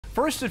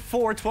First at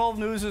 4, 12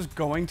 News is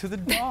going to the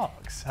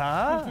dogs.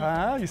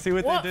 You see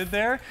what they did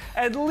there?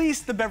 At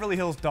least the Beverly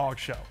Hills Dog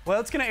Show.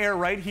 Well, it's going to air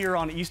right here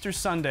on Easter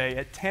Sunday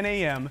at 10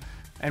 a.m.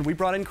 And we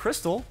brought in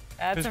Krystle.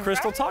 Because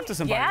Krystle talked to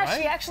somebody, yeah,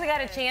 right? she actually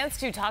got a chance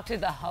to talk to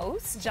the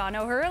host, John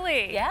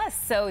O'Hurley. Yes,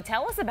 so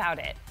tell us about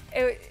it.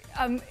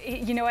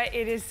 You know what?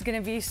 It is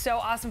going to be so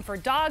awesome for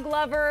dog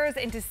lovers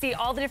and to see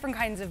all the different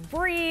kinds of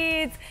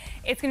breeds.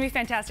 It's going to be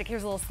fantastic.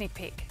 Here's a little sneak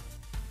peek.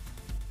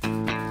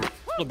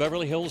 The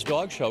Beverly Hills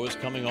Dog Show is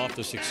coming off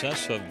the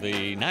success of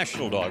the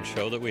National Dog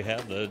Show that we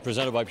had,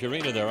 presented by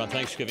Purina there on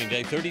Thanksgiving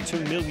Day. 32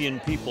 million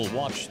people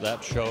watch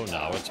that show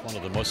now. It's one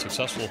of the most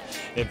successful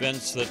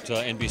events that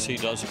NBC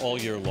does all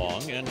year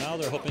long, and now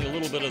they're hoping a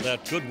little bit of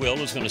that goodwill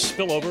is going to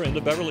spill over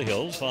into Beverly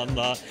Hills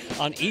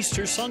on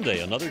Easter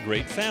Sunday, another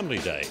great family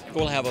day.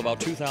 We'll have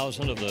about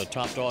 2,000 of the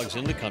top dogs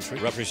in the country,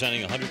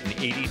 representing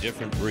 180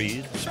 different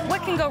breeds.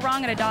 What can go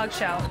wrong at a dog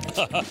show?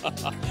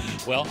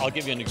 Well, I'll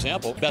give you an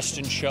example. Best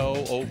in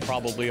Show,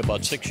 probably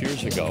about 6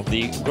 years ago,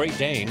 the Great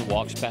Dane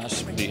walks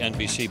past the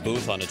NBC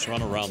booth on its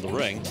run around the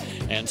ring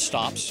and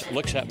stops,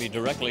 looks at me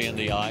directly in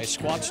the eye,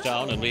 squats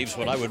down, and leaves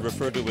what I would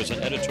refer to as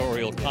an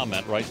editorial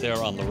comment right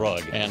there on the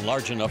rug, and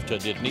large enough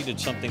that it needed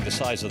something the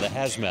size of the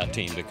hazmat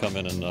team to come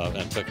in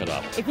and pick it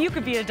up. If you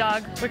could be a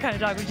dog, what kind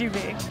of dog would you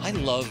be? I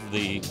love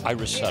the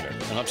Irish Setter,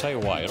 and I'll tell you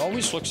why. It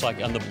always looks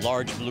like on the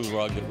large blue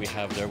rug that we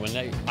have there, when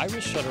the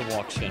Irish Setter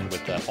walks in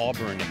with that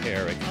auburn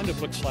hair, it kind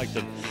of looks like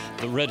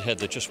the redhead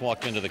that just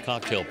walked into the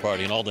cocktail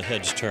party and all the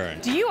heads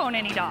turned. Do you own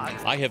any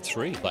dogs? I have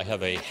 3. I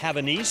have a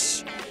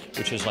Havanese,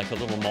 which is like a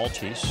little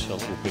Maltese, a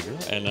little bigger.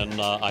 And then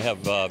I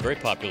have a very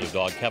popular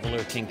dog,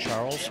 Cavalier King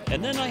Charles.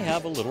 And then I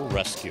have a little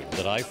rescue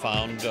that I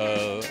found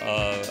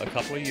a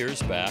couple of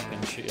years back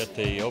at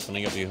the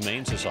opening of the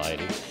Humane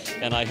Society.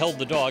 And I held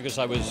the dog as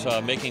I was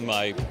making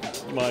my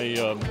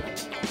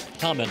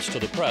comments to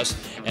the press,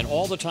 and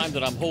all the time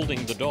that I'm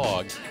holding the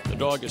dog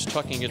is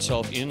tucking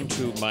itself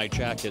into my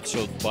jacket,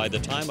 so by the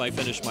time I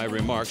finished my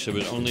remarks, it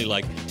was only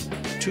like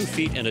 2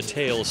 feet and a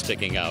tail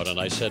sticking out, and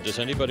I said, does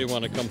anybody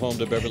want to come home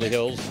to Beverly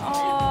Hills?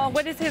 Oh,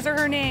 what is his or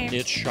her name?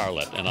 It's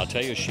Charlotte, and I'll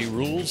tell you, she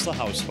rules the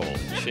household.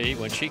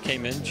 When she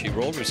came in, she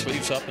rolled her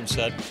sleeves up and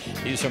said,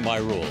 these are my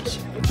rules.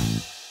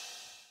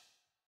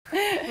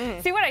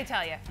 See what I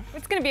tell you?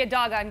 It's going to be a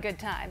doggone good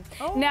time.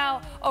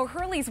 Now,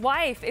 O'Hurley's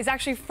wife is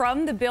actually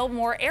from the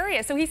Biltmore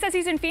area, so he says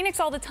he's in Phoenix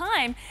all the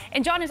time.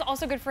 And John is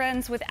also good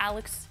friends with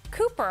Alex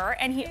Cooper,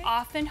 and he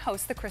often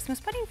hosts the Christmas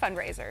pudding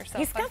fundraiser. So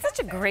he's got such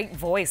a great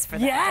voice for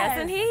that,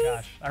 doesn't he? Oh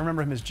gosh, I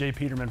remember him as Jay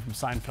Peterman from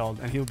Seinfeld,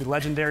 and he'll be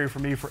legendary for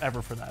me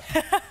forever for that.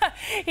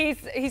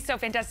 He's so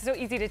fantastic, so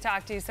easy to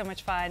talk to, so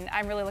much fun.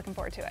 I'm really looking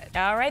forward to it.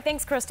 All right,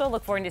 thanks, Krystle.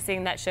 Look forward to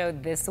seeing that show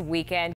this weekend.